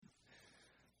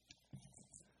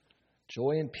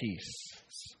Joy and peace.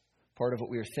 It's part of what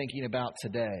we are thinking about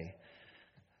today.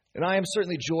 And I am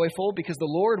certainly joyful because the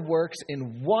Lord works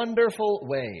in wonderful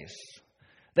ways.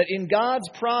 That in God's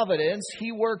providence,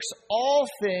 He works all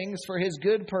things for His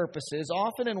good purposes,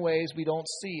 often in ways we don't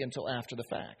see until after the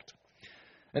fact.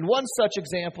 And one such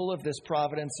example of this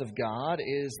providence of God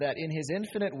is that in His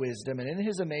infinite wisdom and in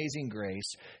His amazing grace,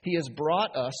 He has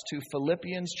brought us to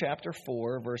Philippians chapter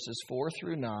 4, verses 4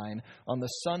 through 9 on the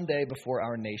Sunday before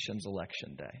our nation's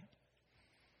election day.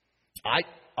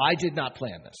 I did not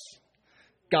plan this.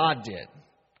 God did.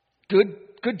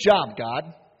 Good job,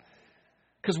 God.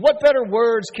 Because what better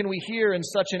words can we hear in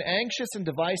such an anxious and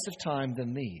divisive time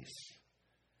than these?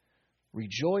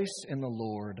 Rejoice in the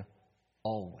Lord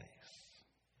always.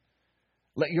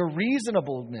 Let your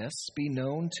reasonableness be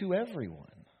known to everyone.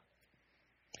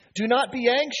 Do not be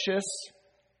anxious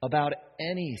about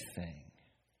anything.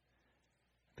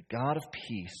 The God of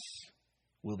peace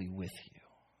will be with you.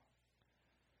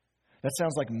 That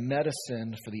sounds like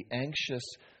medicine for the anxious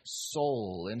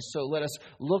soul. And so let us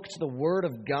look to the Word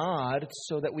of God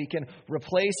so that we can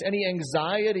replace any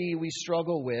anxiety we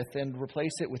struggle with and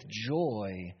replace it with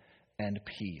joy and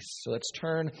peace. So let's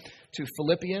turn to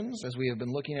Philippians as we have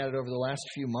been looking at it over the last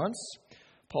few months.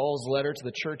 Paul's letter to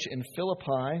the church in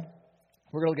Philippi.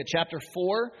 We're going to look at chapter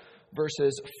 4,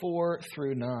 verses 4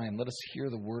 through 9. Let us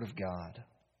hear the Word of God.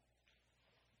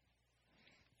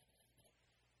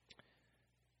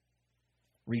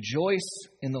 Rejoice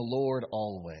in the Lord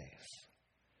always.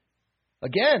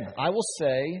 Again, I will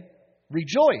say,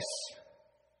 rejoice.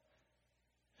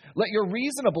 Let your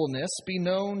reasonableness be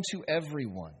known to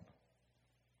everyone.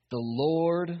 The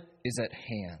Lord is at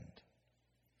hand.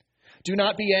 Do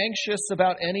not be anxious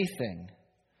about anything,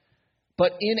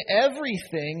 but in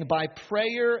everything, by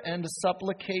prayer and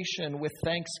supplication with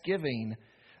thanksgiving,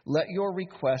 let your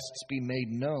requests be made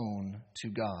known to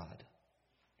God.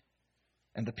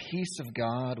 And the peace of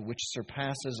God, which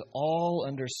surpasses all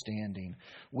understanding,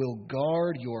 will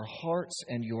guard your hearts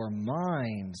and your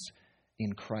minds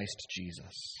in Christ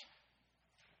Jesus.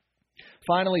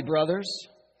 Finally, brothers,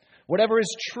 whatever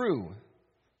is true,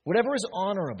 whatever is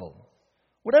honorable,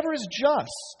 whatever is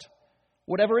just,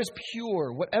 whatever is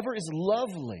pure, whatever is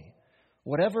lovely,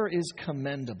 whatever is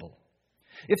commendable,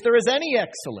 if there is any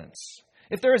excellence,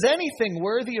 if there is anything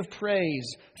worthy of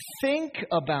praise, think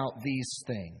about these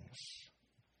things.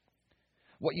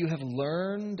 What you have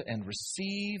learned and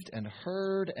received and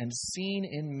heard and seen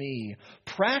in me,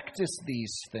 practice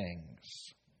these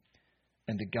things,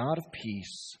 and the God of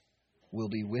peace will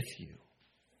be with you.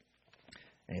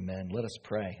 Amen. Let us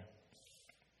pray.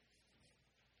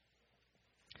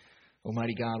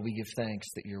 Almighty God, we give thanks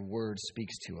that your word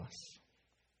speaks to us.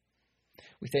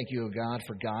 We thank you, O God,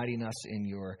 for guiding us in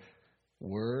your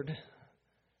word.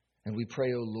 And we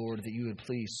pray, O Lord, that you would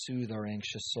please soothe our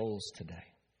anxious souls today.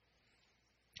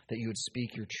 That you would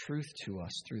speak your truth to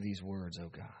us through these words, O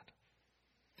God.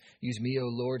 Use me, O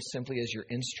Lord, simply as your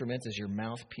instrument, as your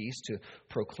mouthpiece to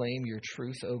proclaim your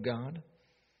truth, O God.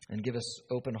 And give us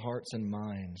open hearts and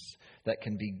minds that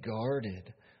can be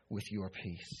guarded with your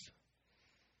peace.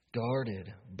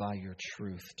 Guarded by your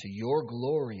truth to your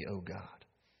glory, O God.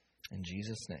 In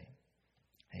Jesus' name,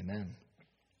 amen.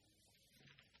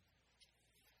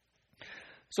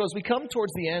 So as we come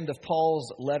towards the end of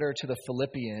Paul's letter to the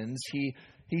Philippians, he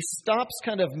stops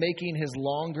kind of making his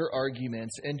longer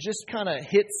arguments and just kind of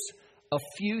hits a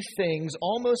few things,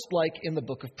 almost like in the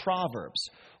book of Proverbs,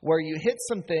 where you hit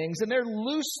some things and they're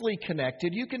loosely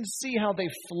connected. You can see how they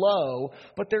flow,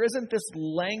 but there isn't this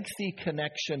lengthy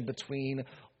connection between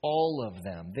all of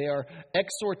them. They are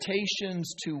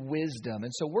exhortations to wisdom.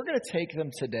 And so we're going to take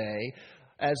them today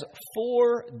as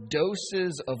 4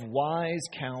 doses of wise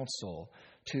counsel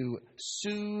to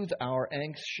soothe our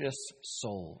anxious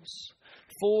souls.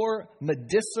 4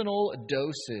 medicinal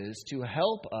doses to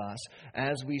help us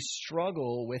as we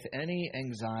struggle with any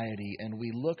anxiety and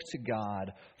we look to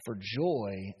God for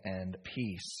joy and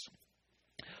peace.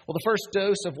 Well, the first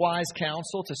dose of wise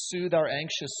counsel to soothe our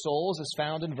anxious souls is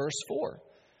found in verse 4.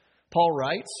 Paul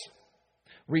writes,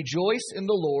 "Rejoice in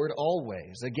the Lord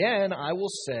always. Again, I will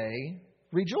say,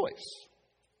 rejoice."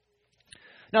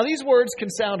 Now, these words can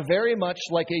sound very much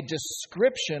like a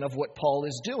description of what Paul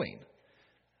is doing.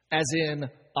 As in,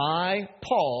 I,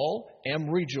 Paul, am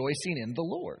rejoicing in the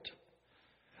Lord.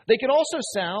 They can also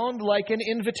sound like an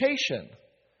invitation.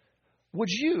 Would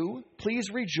you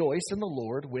please rejoice in the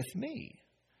Lord with me?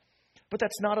 But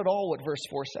that's not at all what verse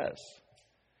 4 says.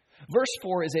 Verse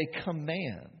 4 is a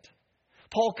command.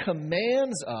 Paul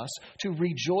commands us to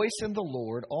rejoice in the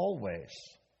Lord always.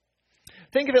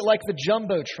 Think of it like the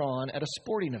Jumbotron at a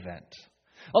sporting event.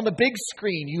 On the big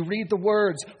screen, you read the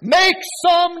words, "Make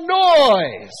some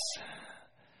noise!"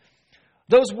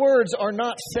 Those words are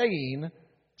not saying,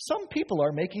 "Some people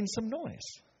are making some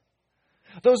noise."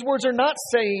 Those words are not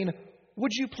saying,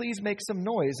 "Would you please make some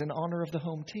noise in honor of the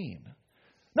home team?"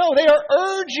 No, they are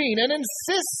urging and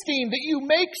insisting that you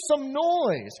make some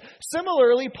noise.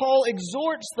 Similarly, Paul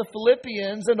exhorts the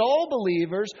Philippians and all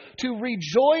believers to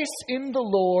rejoice in the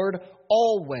Lord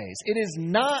always. It is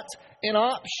not an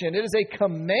option. It is a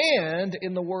command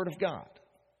in the Word of God.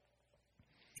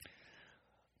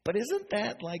 But isn't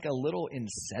that like a little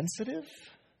insensitive?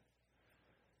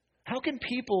 How can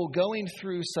people going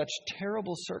through such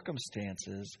terrible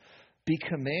circumstances be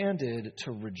commanded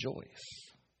to rejoice?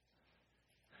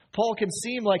 Paul can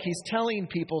seem like he's telling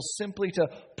people simply to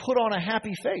put on a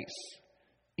happy face,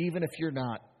 even if you're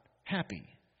not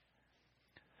happy.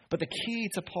 But the key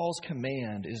to Paul's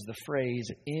command is the phrase,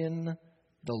 "in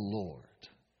the Lord."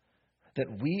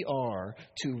 That we are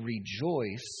to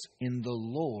rejoice in the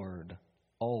Lord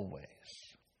always.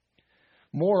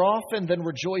 More often than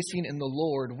rejoicing in the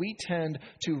Lord, we tend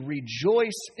to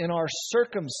rejoice in our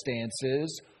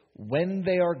circumstances when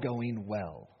they are going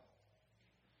well.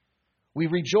 We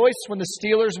rejoice when the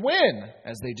Steelers win,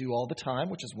 as they do all the time,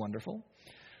 which is wonderful.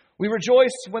 We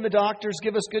rejoice when the doctors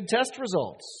give us good test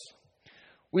results.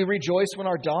 We rejoice when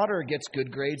our daughter gets good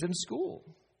grades in school.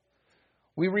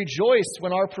 We rejoice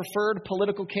when our preferred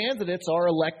political candidates are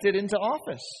elected into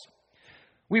office.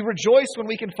 We rejoice when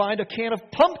we can find a can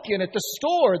of pumpkin at the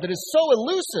store that is so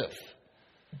elusive.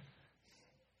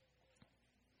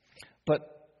 But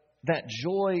that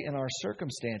joy in our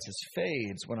circumstances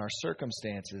fades when our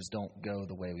circumstances don't go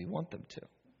the way we want them to.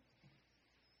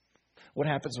 What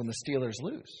happens when the Steelers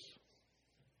lose?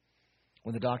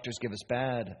 When the doctors give us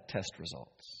bad test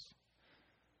results?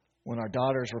 When our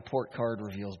daughter's report card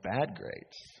reveals bad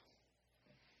grades?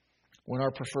 When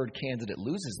our preferred candidate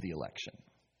loses the election?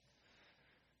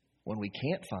 When we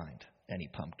can't find any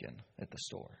pumpkin at the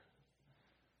store?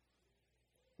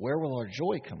 Where will our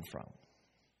joy come from?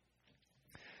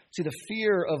 See, the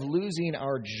fear of losing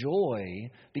our joy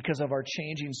because of our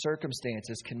changing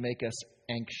circumstances can make us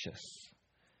anxious.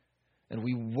 And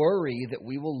we worry that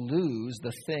we will lose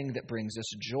the thing that brings us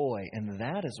joy. And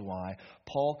that is why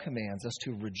Paul commands us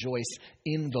to rejoice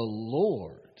in the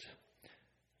Lord,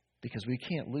 because we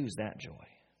can't lose that joy.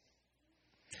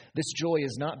 This joy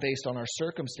is not based on our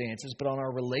circumstances, but on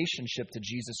our relationship to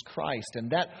Jesus Christ.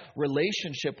 And that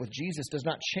relationship with Jesus does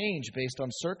not change based on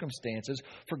circumstances,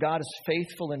 for God is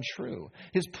faithful and true.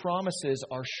 His promises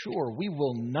are sure. We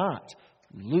will not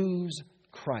lose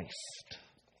Christ.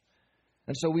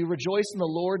 And so we rejoice in the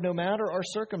Lord no matter our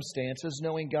circumstances,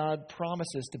 knowing God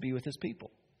promises to be with His people.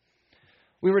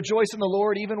 We rejoice in the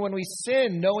Lord even when we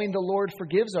sin, knowing the Lord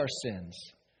forgives our sins.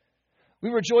 We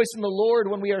rejoice in the Lord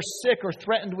when we are sick or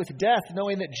threatened with death,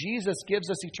 knowing that Jesus gives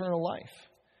us eternal life.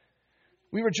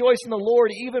 We rejoice in the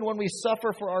Lord even when we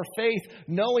suffer for our faith,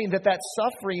 knowing that that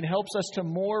suffering helps us to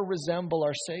more resemble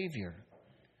our Savior.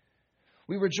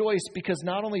 We rejoice because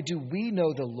not only do we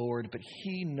know the Lord, but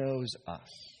He knows us.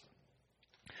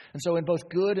 And so in both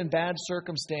good and bad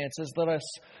circumstances, let us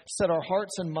set our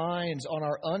hearts and minds on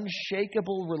our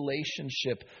unshakable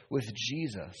relationship with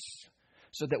Jesus,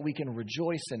 so that we can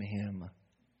rejoice in Him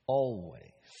always.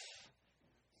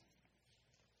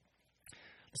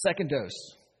 The second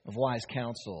dose of wise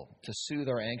counsel to soothe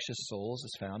our anxious souls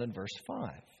is found in verse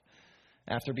 5.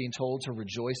 After being told to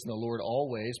rejoice in the Lord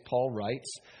always, Paul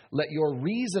writes, "Let your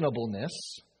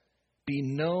reasonableness be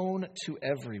known to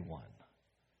everyone.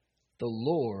 The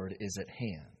Lord is at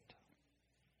hand."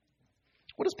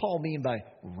 What does Paul mean by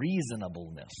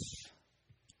reasonableness?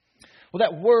 Well,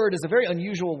 that word is a very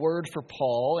unusual word for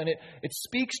Paul, and it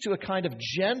speaks to a kind of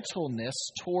gentleness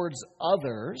towards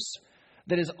others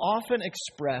that is often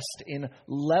expressed in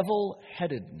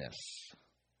level-headedness.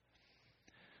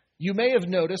 You may have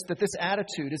noticed that this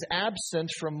attitude is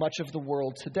absent from much of the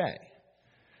world today,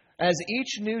 as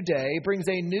each new day brings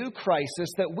a new crisis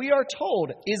that we are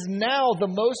told is now the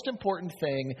most important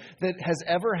thing that has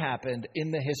ever happened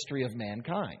in the history of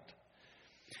mankind.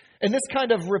 And this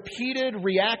kind of repeated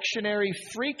reactionary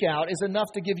freakout is enough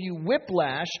to give you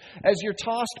whiplash as you're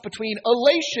tossed between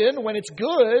elation when it's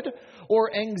good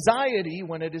or anxiety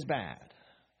when it is bad.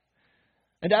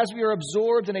 And as we are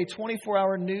absorbed in a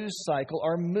 24-hour news cycle,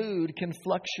 our mood can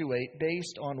fluctuate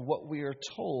based on what we are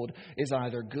told is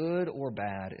either good or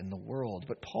bad in the world.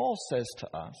 But Paul says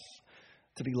to us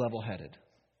to be level-headed,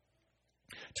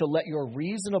 to let your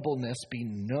reasonableness be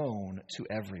known to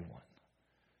everyone,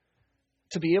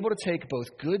 to be able to take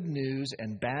both good news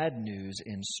and bad news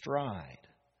in stride.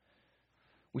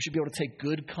 We should be able to take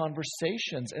good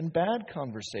conversations and bad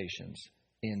conversations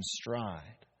in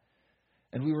stride.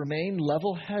 And we remain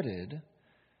level-headed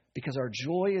because our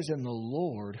joy is in the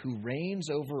Lord who reigns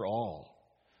over all,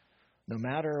 no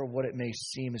matter what it may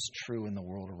seem is true in the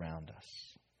world around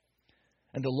us.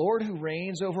 And the Lord who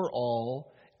reigns over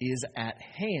all is at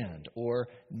hand, or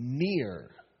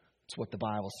near. That's what the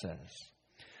Bible says.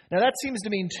 Now that seems to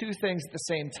mean two things at the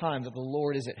same time, that the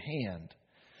Lord is at hand.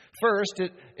 First,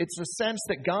 it's a sense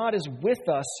that God is with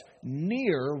us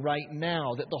near right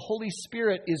now, that the Holy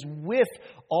Spirit is with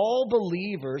all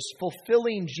believers,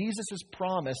 fulfilling Jesus'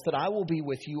 promise that I will be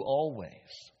with you always.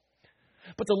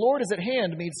 But the Lord is at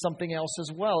hand means something else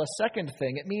as well. A second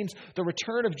thing, it means the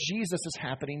return of Jesus is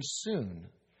happening soon.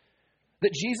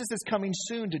 That Jesus is coming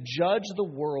soon to judge the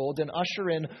world and usher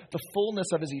in the fullness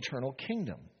of his eternal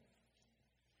kingdom.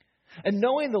 And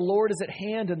knowing the Lord is at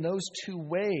hand in those two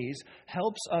ways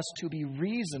helps us to be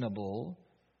reasonable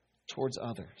towards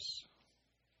others.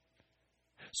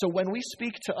 So when we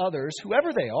speak to others,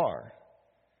 whoever they are,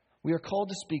 we are called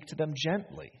to speak to them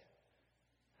gently,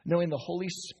 knowing the Holy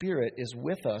Spirit is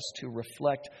with us to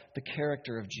reflect the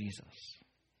character of Jesus.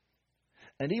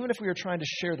 And even if we are trying to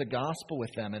share the gospel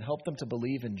with them and help them to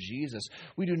believe in Jesus,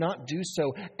 we do not do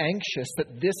so anxious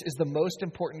that this is the most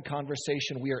important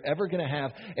conversation we are ever going to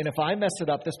have, and if I mess it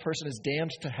up, this person is damned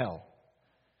to hell.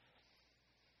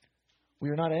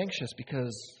 We are not anxious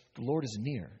because the Lord is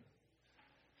near,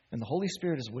 and the Holy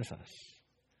Spirit is with us,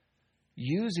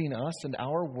 using us and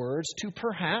our words to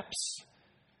perhaps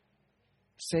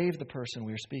save the person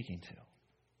we are speaking to.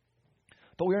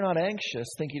 But we are not anxious,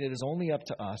 thinking it is only up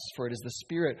to us, for it is the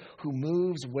Spirit who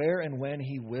moves where and when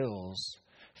he wills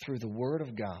through the Word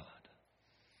of God.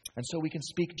 And so we can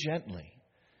speak gently,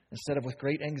 instead of with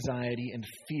great anxiety and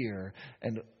fear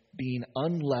and being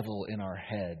unlevel in our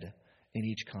head in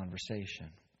each conversation.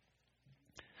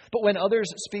 But when others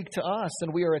speak to us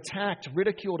and we are attacked,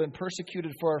 ridiculed, and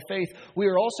persecuted for our faith, we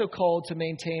are also called to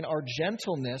maintain our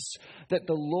gentleness, that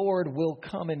the Lord will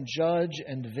come and judge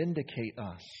and vindicate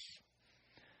us.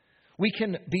 We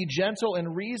can be gentle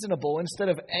and reasonable instead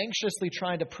of anxiously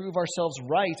trying to prove ourselves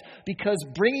right, because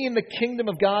bringing the kingdom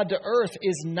of God to earth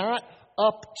is not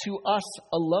up to us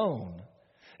alone.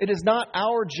 It is not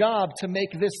our job to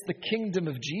make this the kingdom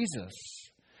of Jesus.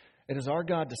 It is our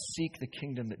God to seek the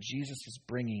kingdom that Jesus is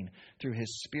bringing through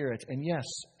his Spirit, and yes,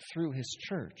 through his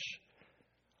church.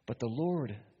 But the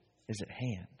Lord is at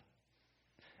hand,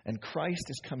 and Christ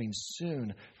is coming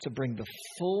soon to bring the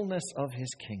fullness of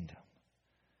his kingdom.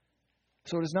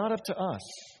 So it is not up to us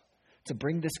to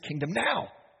bring this kingdom now,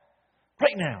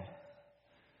 right now,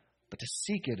 but to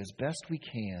seek it as best we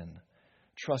can,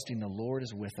 trusting the Lord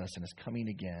is with us and is coming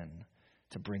again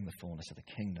to bring the fullness of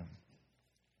the kingdom.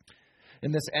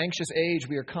 In this anxious age,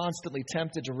 we are constantly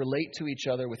tempted to relate to each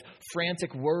other with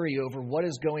frantic worry over what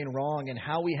is going wrong and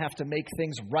how we have to make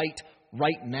things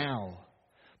right now.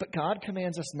 But God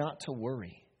commands us not to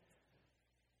worry,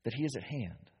 that he is at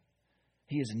hand.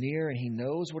 He is near and he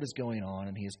knows what is going on,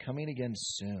 and he is coming again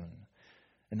soon.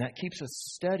 And that keeps us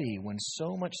steady when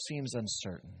so much seems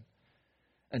uncertain.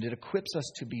 And it equips us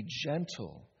to be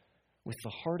gentle with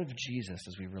the heart of Jesus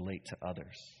as we relate to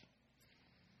others.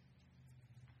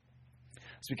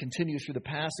 As we continue through the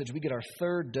passage, we get our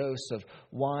third dose of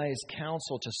wise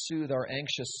counsel to soothe our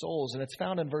anxious souls, and it's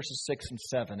found in verses 6 and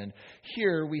 7. And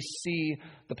here we see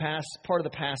the part of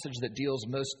the passage that deals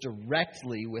most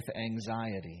directly with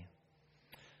anxiety.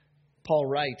 Paul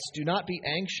writes, "Do not be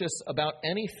anxious about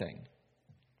anything,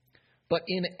 but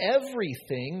in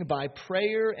everything by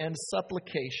prayer and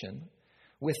supplication,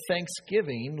 with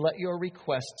thanksgiving, let your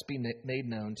requests be made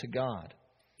known to God.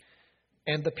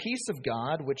 And the peace of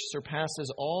God, which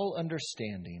surpasses all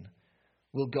understanding,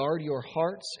 will guard your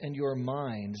hearts and your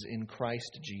minds in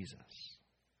Christ Jesus."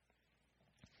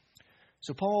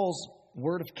 So Paul's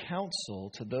word of counsel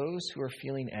to those who are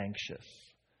feeling anxious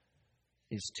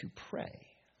is to pray.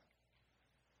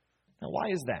 Now, why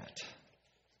is that?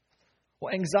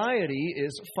 Well, anxiety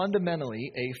is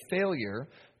fundamentally a failure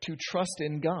to trust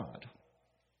in God.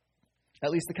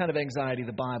 At least the kind of anxiety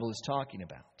the Bible is talking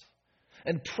about.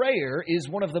 And prayer is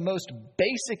one of the most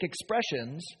basic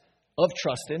expressions of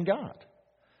trust in God.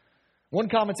 One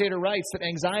commentator writes that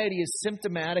anxiety is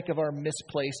symptomatic of our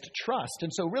misplaced trust.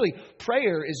 And so really,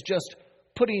 prayer is just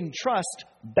putting trust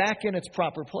back in its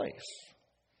proper place.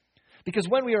 Because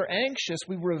when we are anxious,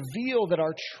 we reveal that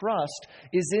our trust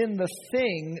is in the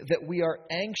thing that we are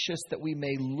anxious that we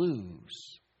may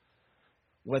lose.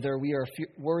 Whether we are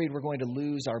worried we're going to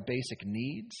lose our basic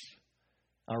needs,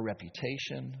 our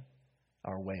reputation,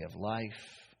 our way of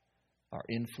life, our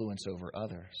influence over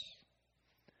others.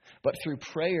 But through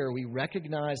prayer, we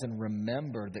recognize and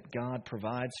remember that God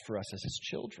provides for us as His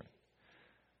children.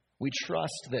 We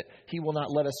trust that He will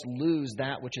not let us lose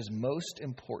that which is most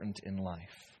important in life.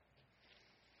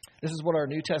 This is what our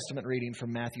New Testament reading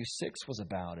from Matthew 6 was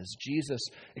about, as Jesus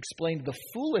explained the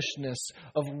foolishness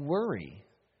of worry.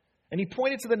 And He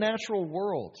pointed to the natural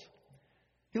world.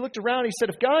 He looked around and He said,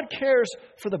 if God cares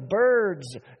for the birds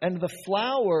and the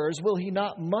flowers, will He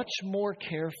not much more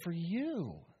care for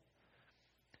you?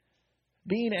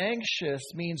 Being anxious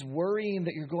means worrying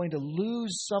that you're going to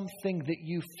lose something that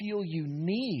you feel you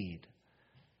need.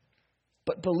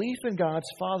 But belief in God's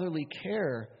fatherly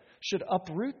care should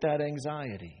uproot that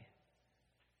anxiety.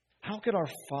 How could our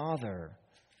Father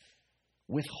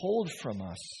withhold from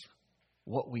us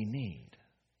what we need?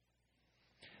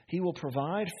 He will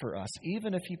provide for us,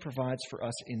 even if He provides for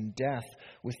us in death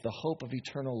with the hope of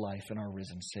eternal life in our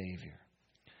risen Savior.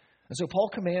 And so Paul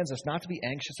commands us not to be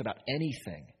anxious about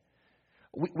anything.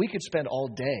 We could spend all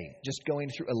day just going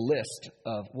through a list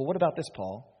of, well, what about this,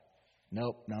 Paul?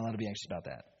 Nope, not allowed to be anxious about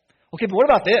that. Okay, but what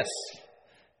about this?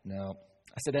 No,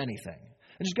 I said anything.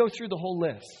 And just go through the whole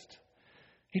list.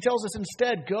 He tells us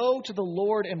instead, go to the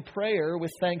Lord in prayer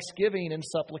with thanksgiving and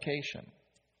supplication.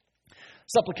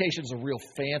 Supplication is a real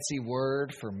fancy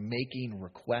word for making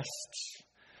requests.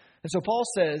 And so Paul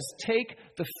says, take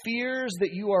the fears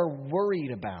that you are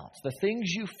worried about, the things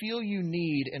you feel you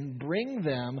need, and bring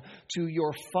them to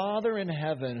your Father in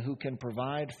heaven who can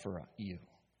provide for you.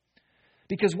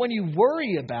 Because when you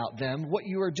worry about them, what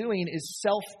you are doing is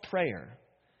self-prayer.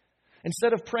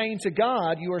 Instead of praying to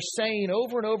God, you are saying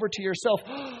over and over to yourself,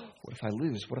 what if I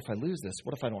lose? What if I lose this?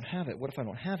 What if I don't have it? What if I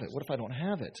don't have it? What if I don't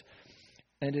have it?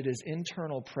 And it is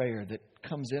internal prayer that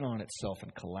comes in on itself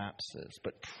and collapses.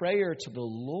 But prayer to the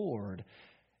Lord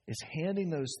is handing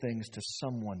those things to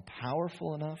someone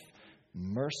powerful enough,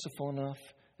 merciful enough,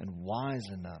 and wise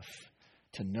enough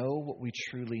to know what we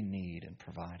truly need and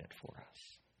provide it for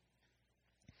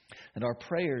us. And our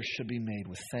prayers should be made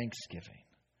with thanksgiving.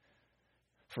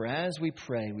 For as we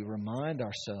pray, we remind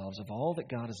ourselves of all that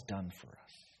God has done for us.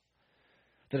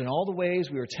 That in all the ways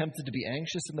we were tempted to be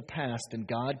anxious in the past and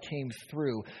God came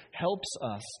through, helps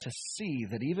us to see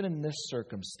that even in this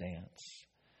circumstance,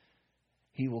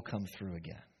 He will come through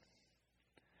again.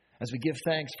 As we give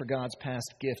thanks for God's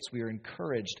past gifts, we are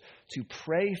encouraged to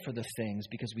pray for the things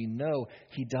because we know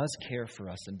He does care for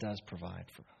us and does provide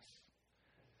for us.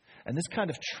 And this kind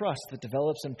of trust that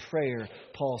develops in prayer,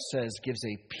 Paul says, gives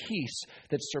a peace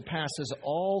that surpasses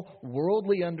all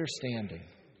worldly understanding.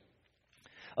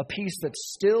 A peace that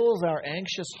stills our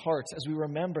anxious hearts as we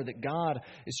remember that God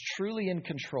is truly in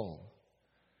control.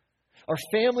 Our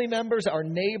family members, our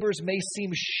neighbors may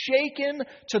seem shaken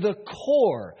to the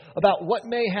core about what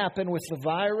may happen with the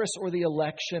virus or the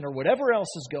election or whatever else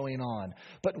is going on.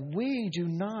 But we do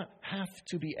not have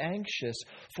to be anxious,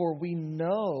 for we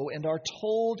know and are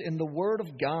told in the Word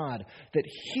of God that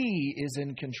He is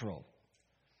in control.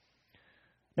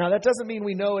 Now, that doesn't mean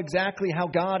we know exactly how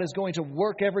God is going to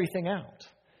work everything out.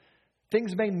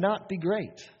 Things may not be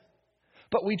great.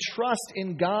 But we trust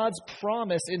in God's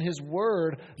promise in His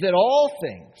Word that all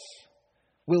things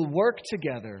will work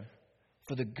together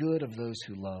for the good of those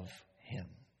who love Him.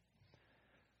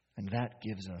 And that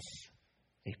gives us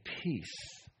a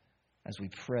peace as we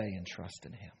pray and trust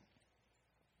in Him.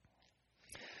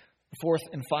 The fourth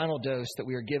and final dose that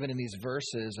we are given in these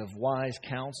verses of wise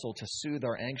counsel to soothe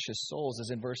our anxious souls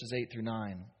is in verses 8 through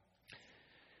 9.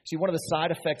 See, one of the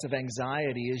side effects of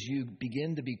anxiety is you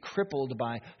begin to be crippled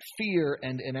by fear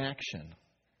and inaction.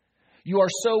 You are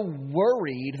so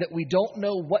worried that we don't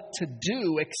know what to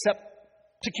do except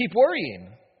to keep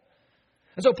worrying.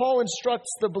 And so Paul instructs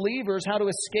the believers how to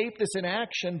escape this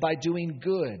inaction by doing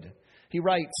good. He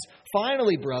writes,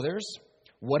 "Finally, brothers,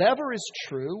 whatever is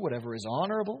true, whatever is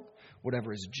honorable,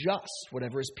 whatever is just,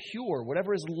 whatever is pure,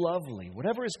 whatever is lovely,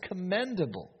 whatever is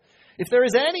commendable, if there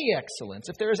is any excellence,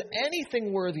 if there is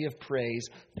anything worthy of praise,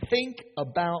 think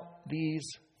about these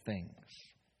things."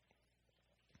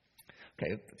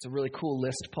 Okay, it's a really cool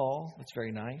list, Paul. It's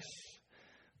very nice.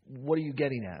 What are you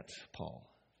getting at, Paul?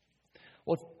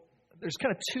 Well, there's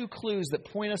kind of two clues that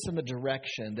point us in the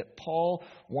direction that Paul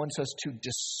wants us to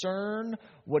discern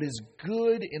what is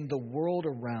good in the world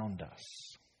around us.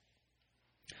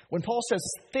 When Paul says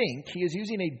think, he is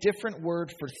using a different word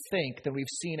for think than we've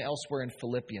seen elsewhere in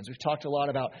Philippians. We've talked a lot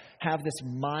about have this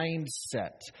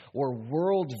mindset or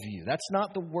worldview. That's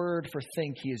not the word for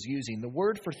think he is using. The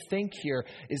word for think here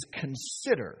is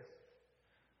consider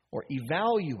or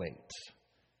evaluate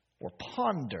or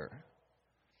ponder,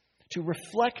 to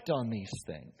reflect on these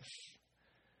things.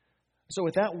 So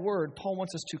with that word, Paul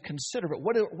wants us to consider. But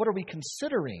what are we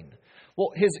considering?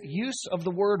 Well, his use of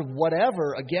the word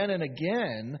whatever again and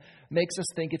again makes us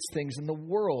think it's things in the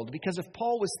world. Because if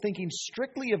Paul was thinking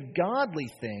strictly of godly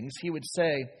things, he would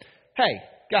say, hey,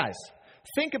 guys,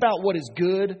 think about what is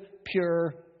good,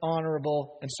 pure,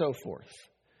 honorable, and so forth.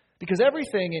 Because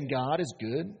everything in God is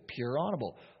good, pure,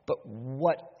 honorable. But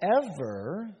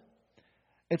whatever,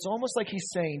 it's almost like he's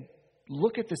saying,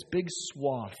 look at this big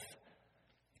swath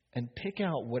and pick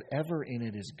out whatever in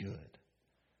it is good.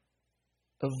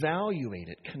 Evaluate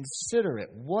it. Consider it.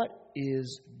 What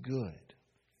is good?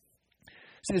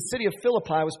 See, the city of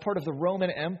Philippi was part of the Roman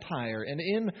Empire. And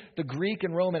in the Greek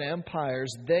and Roman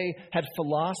empires, they had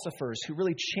philosophers who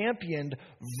really championed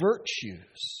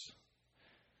virtues.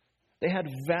 They had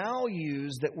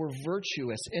values that were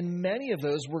virtuous, and many of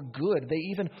those were good. They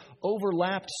even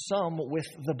overlapped some with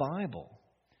the Bible.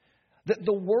 That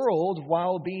the world,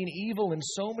 while being evil in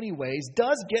so many ways,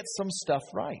 does get some stuff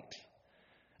right.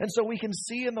 And so we can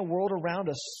see in the world around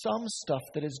us some stuff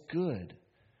that is good.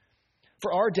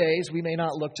 For our days, we may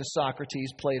not look to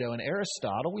Socrates, Plato, and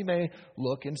Aristotle. We may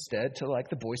look instead to like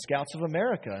the Boy Scouts of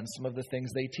America and some of the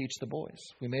things they teach the boys.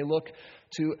 We may look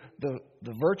to the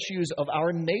virtues of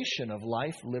our nation of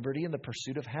life, liberty, and the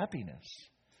pursuit of happiness.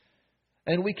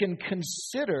 And we can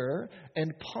consider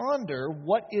and ponder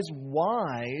what is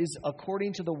wise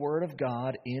according to the Word of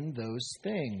God in those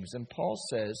things. And Paul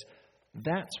says,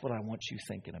 that's what I want you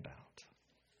thinking about.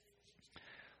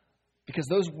 Because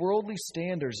those worldly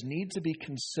standards need to be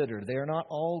considered. They are not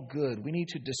all good. We need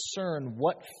to discern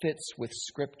what fits with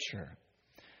Scripture.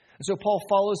 And so Paul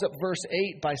follows up verse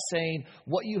 8 by saying,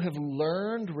 what you have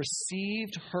learned,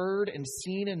 received, heard, and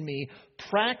seen in me,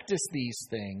 practice these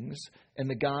things, and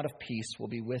the God of peace will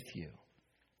be with you.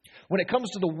 When it comes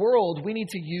to the world, we need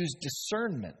to use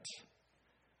discernment.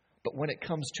 But when it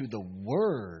comes to the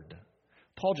Word,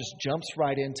 Paul just jumps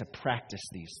right in to practice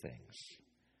these things.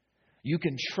 You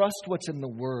can trust what's in the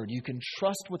Word. You can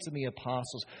trust what's in the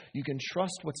apostles. You can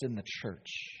trust what's in the church,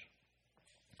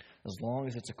 as long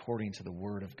as it's according to the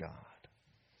Word of God.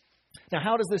 Now,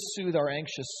 how does this soothe our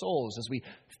anxious souls as we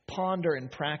ponder and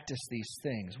practice these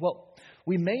things? Well,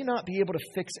 we may not be able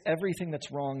to fix everything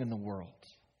that's wrong in the world.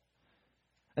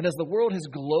 And as the world has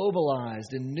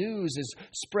globalized and news is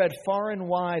spread far and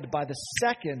wide by the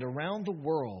second around the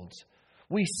world,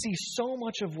 we see so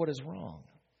much of what is wrong.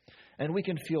 And we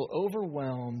can feel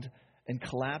overwhelmed and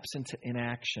collapse into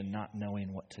inaction, not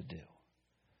knowing what to do.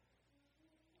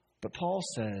 But Paul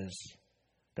says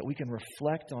that we can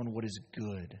reflect on what is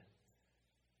good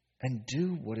and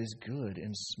do what is good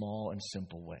in small and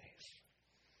simple ways.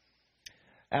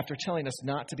 After telling us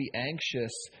not to be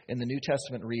anxious in the New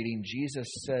Testament reading, Jesus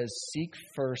says, seek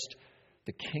first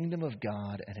the kingdom of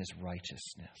God and His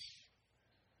righteousness.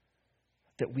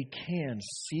 That we can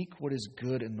seek what is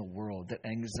good in the world, that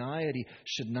anxiety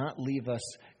should not leave us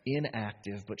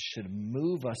inactive, but should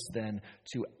move us then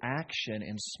to action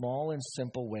in small and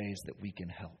simple ways that we can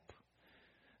help.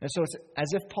 And so it's as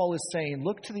if Paul is saying,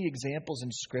 look to the examples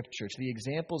in Scripture, to the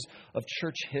examples of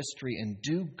church history, and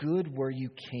do good where you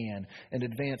can, and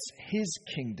advance His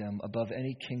kingdom above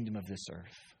any kingdom of this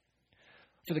earth.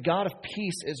 For the God of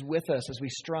peace is with us as we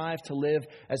strive to live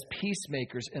as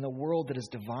peacemakers in a world that is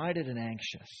divided and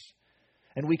anxious.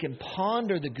 And we can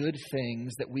ponder the good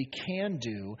things that we can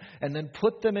do and then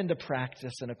put them into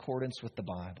practice in accordance with the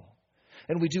Bible.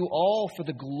 And we do all for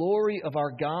the glory of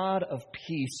our God of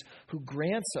peace, who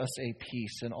grants us a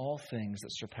peace in all things that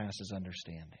surpasses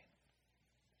understanding.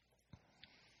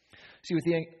 See,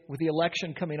 with the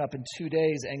election coming up in 2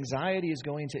 days, anxiety is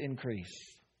going to increase.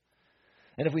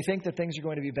 And if we think that things are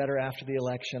going to be better after the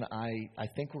election, I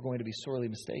think we're going to be sorely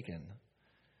mistaken.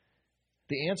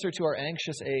 The answer to our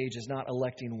anxious age is not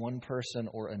electing one person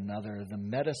or another. The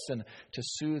medicine to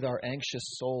soothe our anxious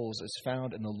souls is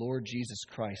found in the Lord Jesus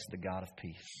Christ, the God of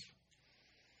peace.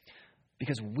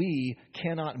 Because we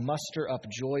cannot muster up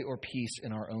joy or peace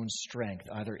in our own strength,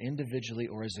 either individually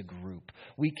or as a group.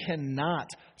 We cannot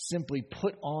simply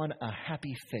put on a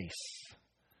happy face.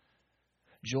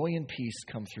 Joy and peace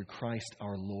come through Christ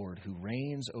our Lord, who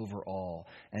reigns over all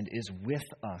and is with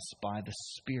us by the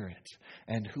Spirit,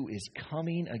 and who is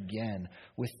coming again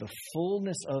with the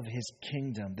fullness of His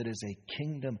kingdom, that is a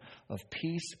kingdom of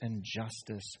peace and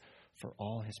justice for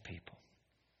all His people.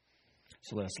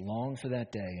 So let us long for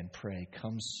that day and pray,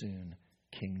 come soon,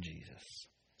 King Jesus.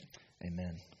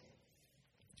 Amen.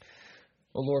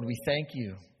 Oh Lord, we thank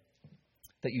You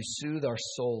that You soothe our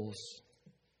souls,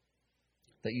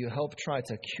 that You help try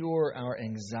to cure our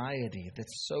anxiety that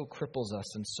so cripples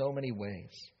us in so many ways.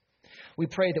 We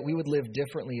pray that we would live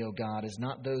differently, O God, as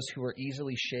not those who are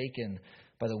easily shaken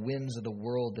by the winds of the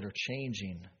world that are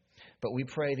changing, but we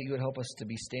pray that you would help us to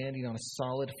be standing on a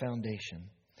solid foundation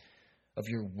of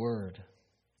your word,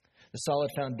 the solid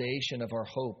foundation of our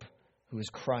hope, who is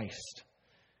Christ,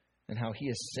 and how he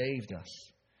has saved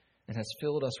us and has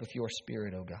filled us with your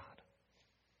Spirit, O God.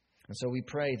 And so we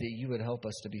pray that you would help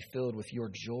us to be filled with your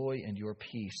joy and your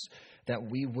peace, that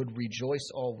we would rejoice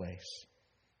always,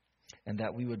 and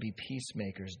that we would be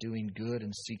peacemakers, doing good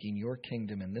and seeking your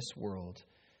kingdom in this world,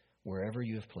 wherever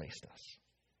you have placed us.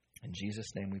 In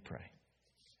Jesus' name we pray.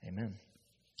 Amen.